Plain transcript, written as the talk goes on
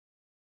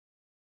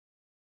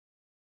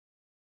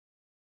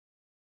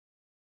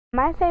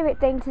My favorite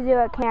thing to do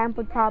at camp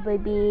would probably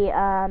be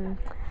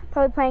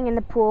probably playing in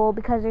the pool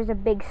because there's a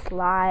big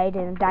slide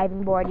and a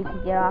diving board you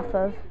can get off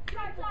of.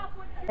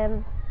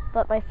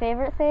 But my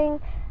favorite thing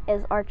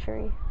is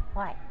archery.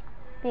 Why?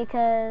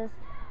 Because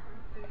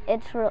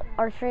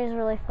archery is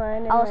really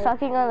fun. I was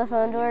talking on the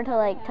phone to her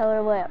to tell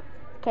her what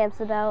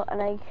camp's about,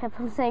 and I kept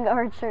on saying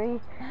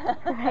archery.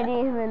 I didn't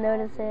even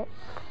notice it.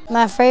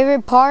 My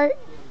favorite part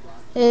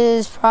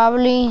is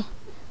probably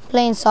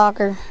playing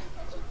soccer.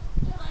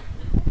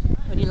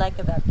 What do you like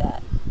about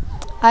that?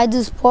 I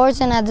do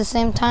sports, and at the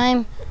same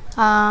time,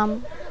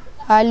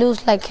 I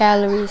lose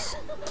calories.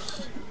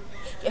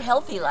 Your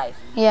healthy life.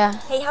 Yeah.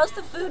 Hey, how's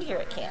the food here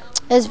at camp?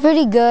 It's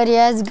pretty good.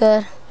 Yeah, it's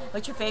good.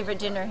 What's your favorite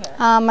dinner here?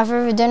 My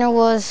favorite dinner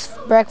was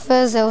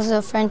breakfast. It was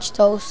a French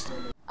toast.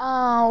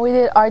 We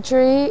did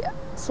archery,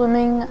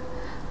 swimming,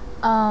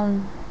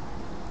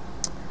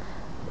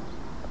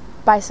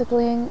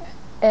 bicycling,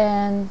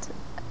 and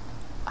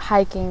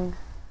hiking.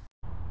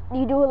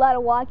 You do a lot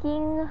of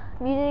walking,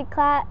 music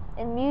class,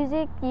 and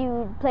music.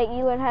 You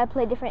learn how to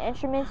play different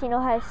instruments. You know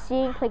how to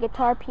sing, play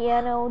guitar,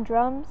 piano,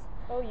 drums.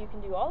 Oh, you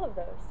can do all of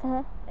those.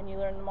 Uh-huh. And you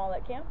learn them all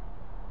at camp?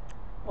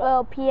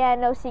 Well,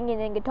 piano,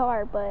 singing, and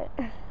guitar, but.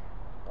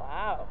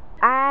 Wow.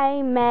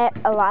 I met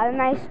a lot of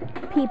nice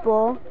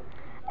people,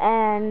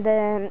 and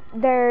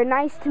they're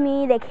nice to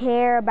me. They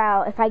care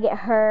about if I get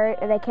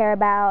hurt. They care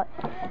about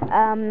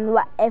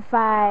if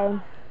I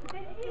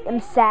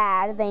am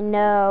sad. They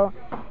know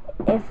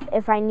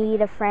if I need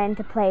a friend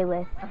to play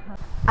with.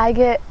 I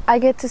get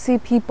to see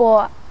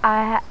people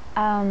I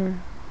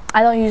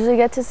don't usually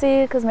get to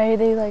see because maybe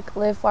they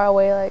live far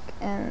away,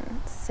 in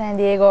San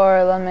Diego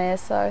or La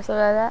Mesa or something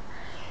like that.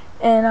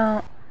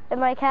 And in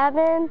my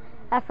cabin,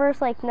 at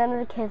first none of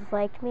the kids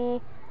liked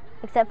me,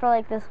 except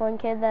for this one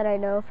kid that I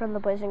know from the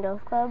Boys and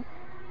Girls Club,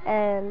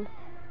 and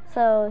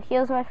so he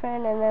was my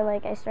friend. And then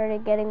I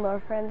started getting more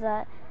friends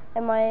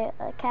in my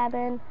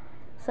cabin,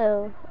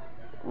 so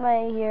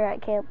my year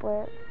at camp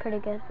went pretty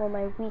good. Well,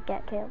 my week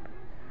at camp.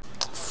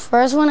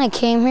 First, when I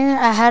came here,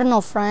 I had no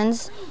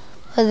friends,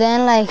 but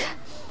then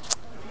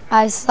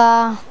I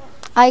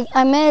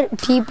met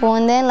people,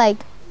 and then I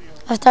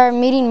started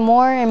meeting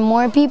more and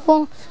more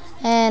people,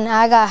 and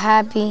I got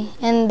happy.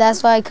 And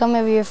that's why I come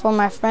every year for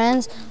my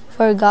friends,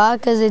 for God,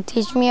 because it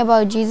teaches me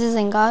about Jesus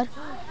and God,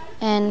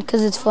 and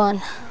because it's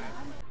fun.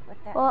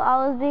 Well,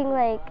 I was being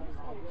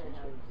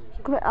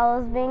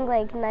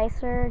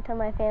nicer to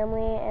my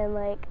family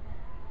and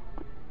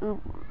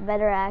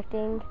better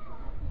acting.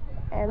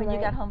 And when you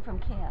got home from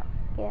camp?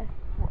 Yeah.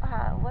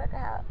 How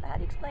do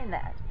you explain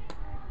that?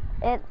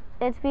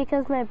 It's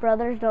because my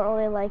brothers don't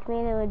really like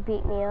me. They would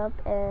beat me up,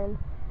 and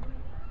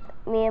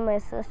me and my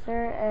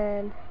sister,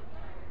 and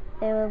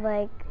they would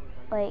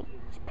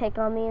pick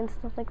on me and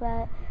stuff like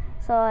that.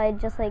 So I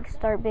just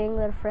start being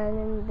their friend,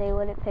 and they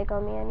wouldn't pick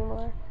on me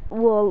anymore.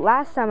 Well,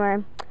 last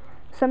summer,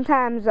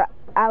 sometimes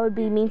I would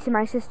be mean to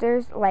my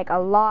sisters, a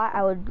lot.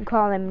 I would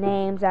call them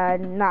names. I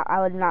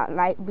would not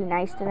be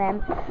nice to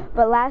them.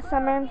 But last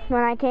summer,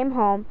 when I came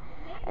home,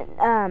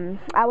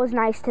 I was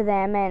nice to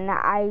them, and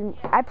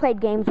I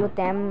played games with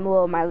them.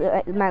 Well, my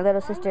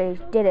little sister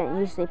didn't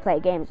usually play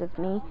games with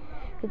me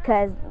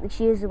because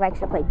she usually likes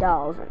to play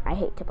dolls, and I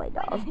hate to play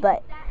dolls.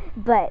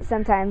 But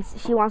sometimes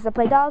she wants to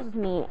play dolls with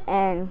me,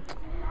 and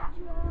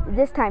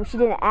this time she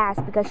didn't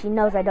ask because she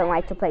knows I don't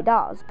like to play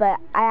dolls. But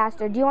I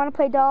asked her, "Do you want to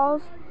play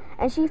dolls?"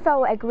 And she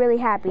felt really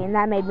happy, and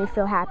that made me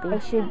feel happy.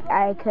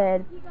 I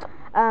could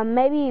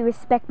maybe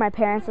respect my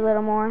parents a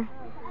little more,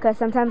 because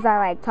sometimes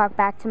I talk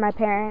back to my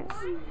parents,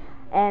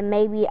 and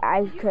maybe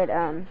I could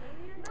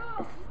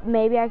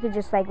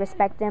just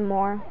respect them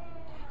more.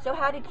 So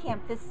how did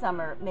camp this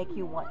summer make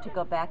you want to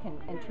go back and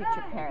treat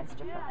your parents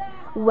differently?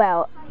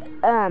 Well,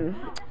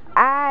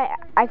 I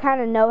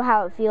kind of know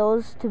how it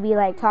feels to be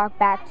talked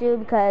back to,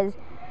 because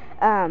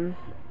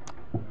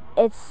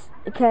it's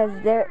because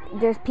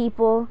there's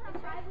people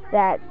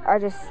that are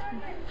just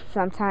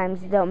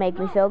sometimes don't make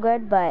me feel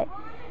good, but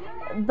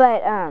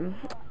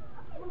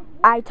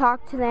I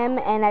talk to them,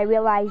 and I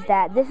realize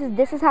that this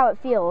is how it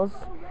feels,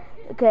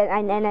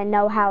 and I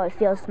know how it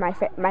feels to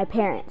my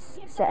parents.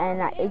 So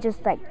it just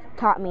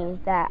taught me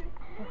that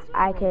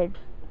I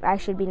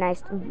should be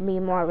nice, be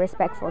more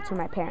respectful to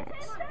my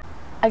parents.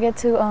 I get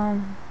to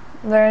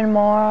learn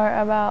more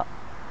about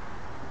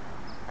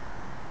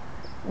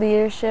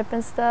leadership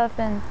and stuff.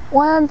 And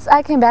once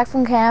I came back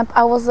from camp,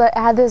 I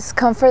had this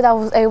comfort that I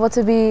was able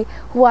to be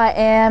who I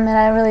am, and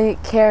I didn't really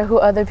care who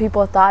other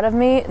people thought of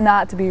me.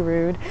 Not to be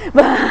rude,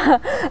 but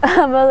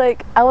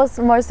I was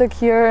more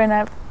secure,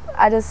 and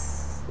I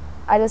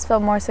just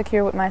felt more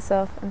secure with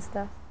myself and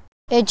stuff.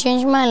 It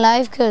changed my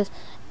life by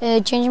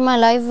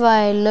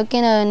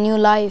looking at a new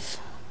life,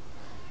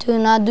 to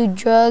not do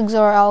drugs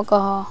or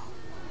alcohol.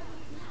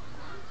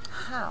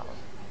 How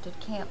did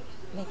camp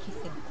make you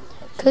think?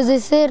 Because they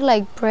said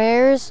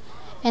prayers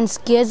and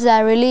skits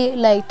that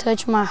really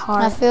touch my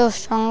heart. I feel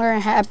stronger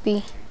and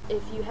happy.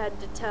 If you had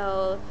to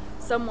tell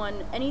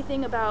someone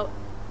anything about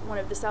one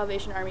of the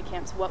Salvation Army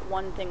camps, what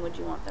one thing would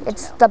you want them to know?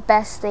 It's the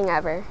best thing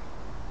ever.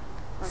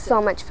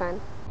 So much fun.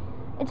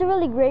 It's a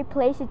really great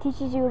place. It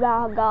teaches you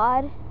about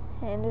God,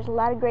 and there's a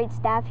lot of great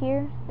staff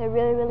here. They're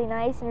really, really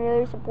nice and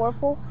really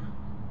supportful.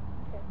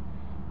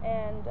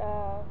 And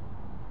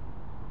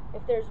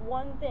if there's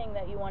one thing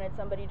that you wanted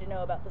somebody to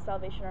know about the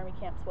Salvation Army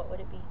camps, what would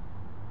it be?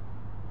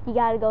 You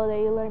gotta go there,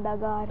 you learn about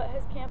God. What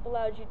has camp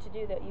allowed you to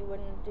do that you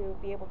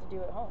wouldn't be able to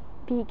do at home?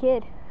 Be a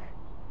kid.